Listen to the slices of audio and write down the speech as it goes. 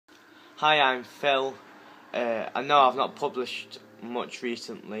Hi, I'm Phil. I know I've not published much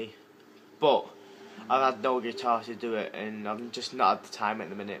recently, but I've had no guitar to do it, and I've just not had the time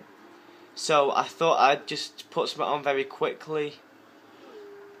at the minute. So I thought I'd just put something on very quickly.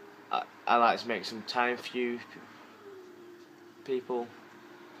 I like to make some time for you people,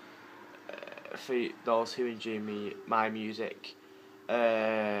 for those who enjoy my music.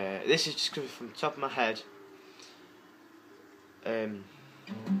 This is just coming from the top of my head. And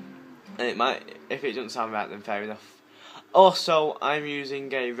it might, if it doesn't sound right, then fair enough. Also, I'm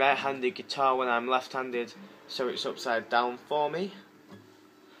using a right-handed guitar when I'm left-handed, so it's upside down for me.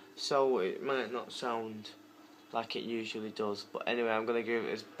 So it might not sound like it usually does, but anyway, I'm going to give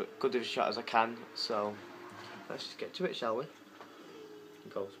it as good of a shot as I can. So let's just get to it, shall we?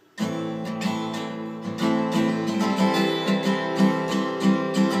 It goes.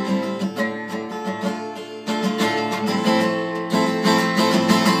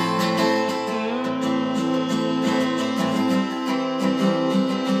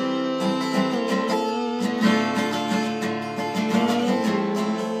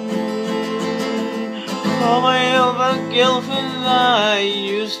 All my other girlfriends I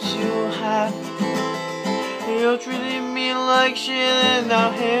used to have, you treated me like shit, and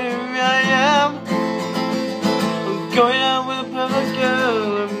now here I am. I'm going out with a perfect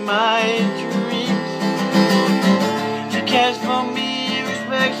girl of my dreams. She cares for me,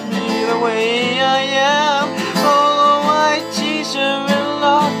 respects me the way I am. Although I tease her a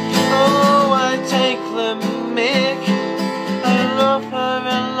lot, although I take the mick, I love her a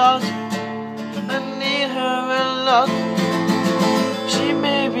lot. I need her a lot. She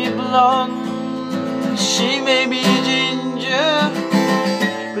may be blonde, she may be ginger,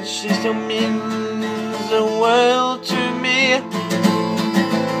 but she still means the world to me.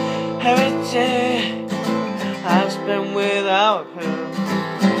 Every day I've spent without her,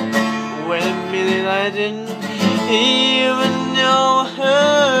 wait a minute, I didn't even know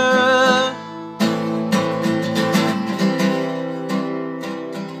her.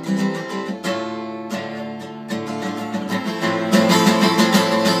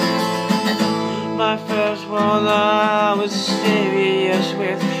 My first one I was serious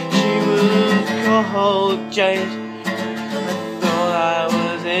with, she was called Jade. I thought I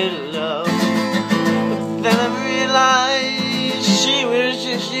was in love, but then I realized she was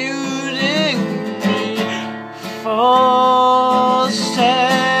just using me for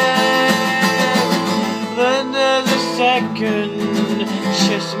sex. Then there's a second,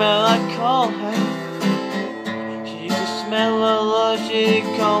 she smelled like her. Smell a lot, she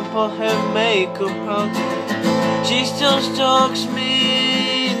can't put her makeup on. She still stalks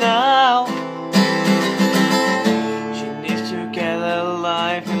me now. She needs to get a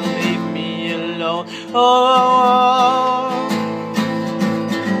life and leave me alone. Oh,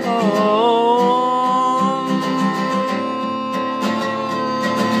 oh, oh.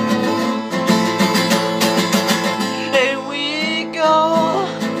 Here we go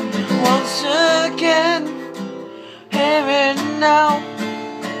once again. Now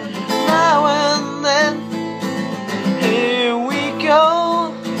and then, here we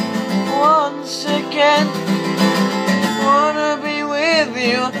go once again. Wanna be with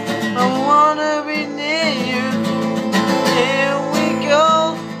you, I wanna be near you. Here we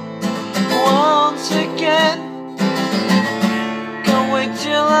go once again. Can't wait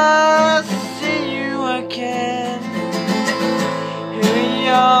till I see you again. Here we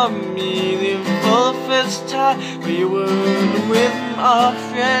are meeting for the first time. We were with our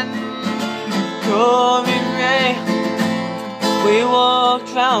friend Corey Ray. We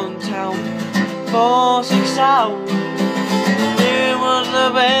walked round town for 6 hours. It was the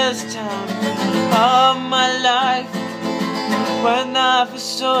best time of my life. When I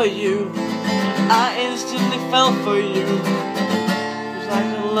first saw you, I instantly fell for you. It was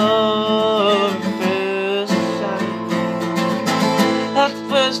like a love at first sight. That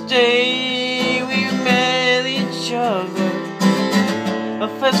first day we met each other, the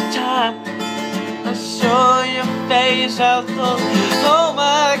first time I saw your face, I thought, oh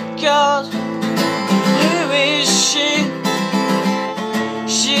my God, who is she?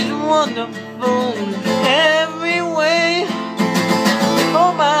 She's wonderful in every way.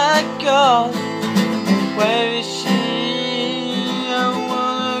 Oh my God, where is she? I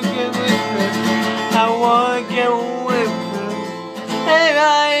wanna get with her, I wanna get with her. Here I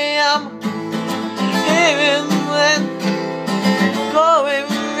am, here and then, going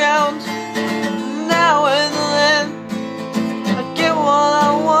round now and then. I get what I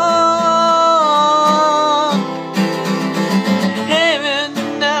want. Here and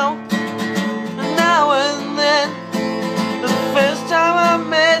now and then. The first time I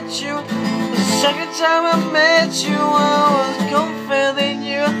met met you. The second time I met you, I was confiding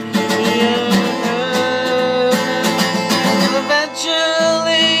you. Yeah.